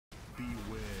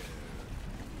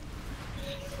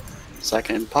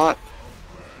Second pot.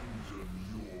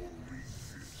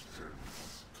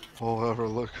 We'll have a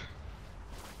look.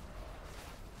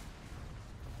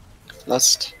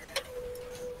 Lust.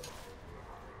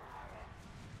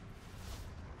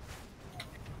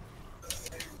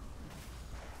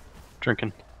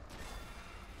 Drinking.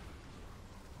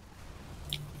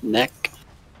 Neck.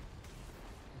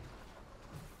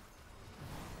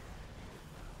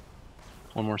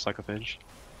 One more psychophage.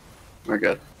 We're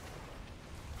good.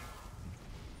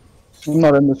 I'm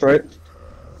not in this, right?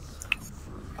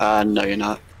 No, you're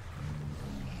not.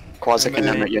 Quasic and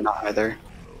Emmet, you're not either.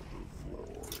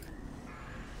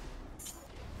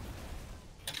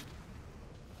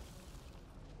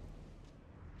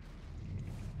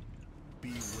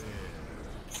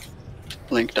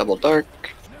 Link double dark.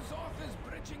 Nzoth is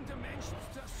bridging dimensions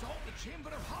to assault the Chamber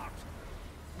of Heart.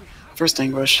 We have First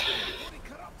Anguish. it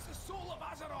corrupts the soul of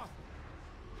Azeroth.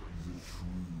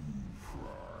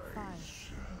 5,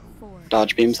 4,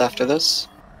 Dodge beams after this.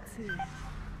 2,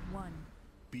 1.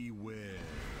 Beware.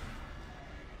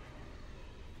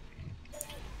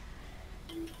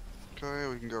 Okay,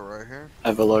 we can go right here.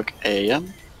 Have a look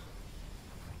AM.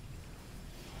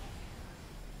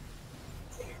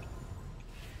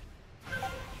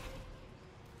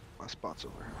 My spot's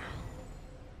over here.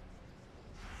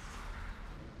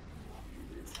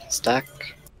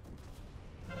 Stack.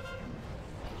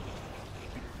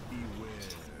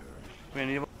 We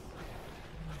need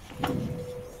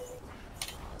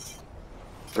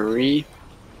 3,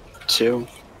 2,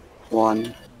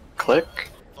 1. Click.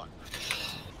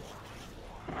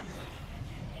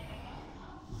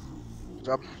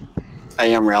 Stop.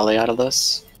 AM rally out of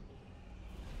this.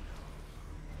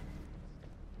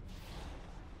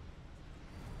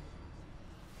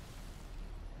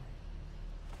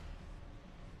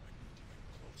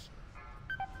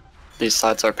 These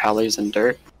sides are pallies and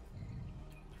dirt.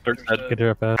 Dirt side, get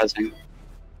her up out. Presing.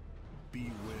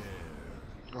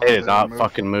 Oh, They did not move.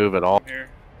 fucking move at all. here.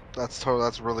 That's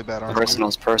really bad on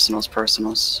Personals, personals,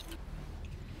 personals.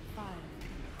 5,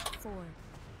 4,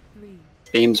 3,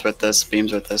 Beams with this,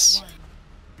 beams with this.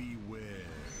 1.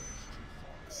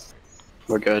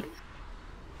 We're good.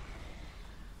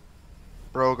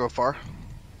 Bro, go far.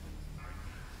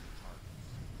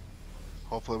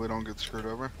 Hopefully we don't get screwed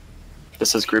over.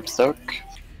 This is group soak.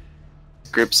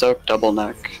 Group soak, double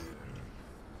neck.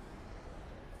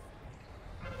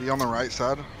 Be on the right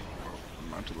side. I'm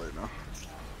not too late now.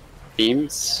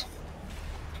 Beams.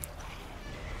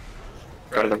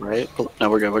 Go to the right. No,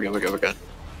 we're good, we're good, we're good, we're good.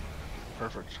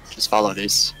 Perfect. Just follow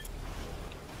these.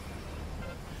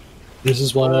 This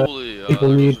is what Holy, people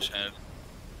there need. was a chance.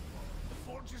 The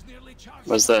forge is nearly charged.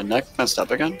 Was the neck messed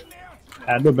up again?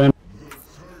 had to have been.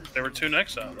 There were two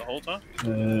necks out the whole time.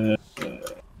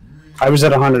 I was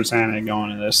at 100 sanity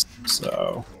going into this,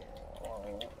 so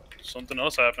Something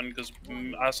else happened because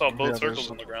I saw both Yeah, circles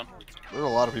there's- on the ground. There's a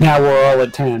lot of people. now we're all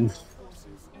at 10.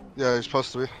 Yeah, you're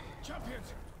supposed to be.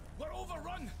 Champions, we're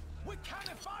overrun. We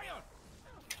can't fire.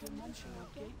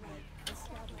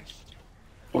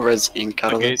 Or is ink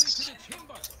out of Gates. this?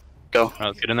 Chamber Go. Alright,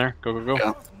 let's get in there. Go, go, go.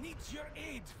 Go. needs your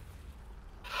aid.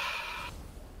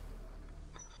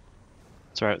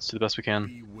 It's alright, let's do the best we can.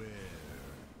 Beware.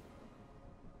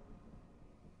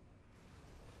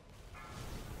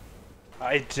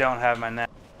 I don't have my neck.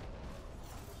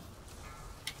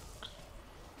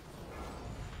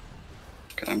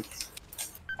 Okay.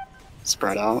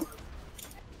 Spread out.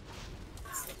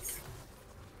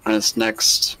 And it's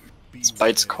next.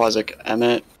 Spites, Quasic,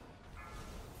 Emmet.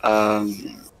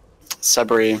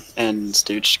 Sebri and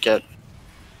Stooge get.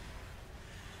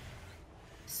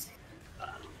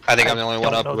 I think I'm the only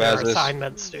one up Don't who know has their this.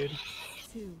 assignments, dude.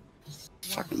 2,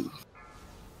 Fucking.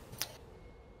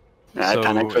 Yeah, I So,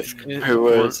 panicked with it- who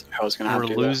we're- was gonna have We're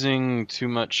to do that. losing too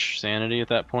much sanity at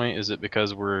that point. Is it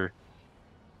because we're...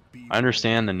 I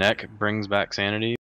understand the neck brings back sanity,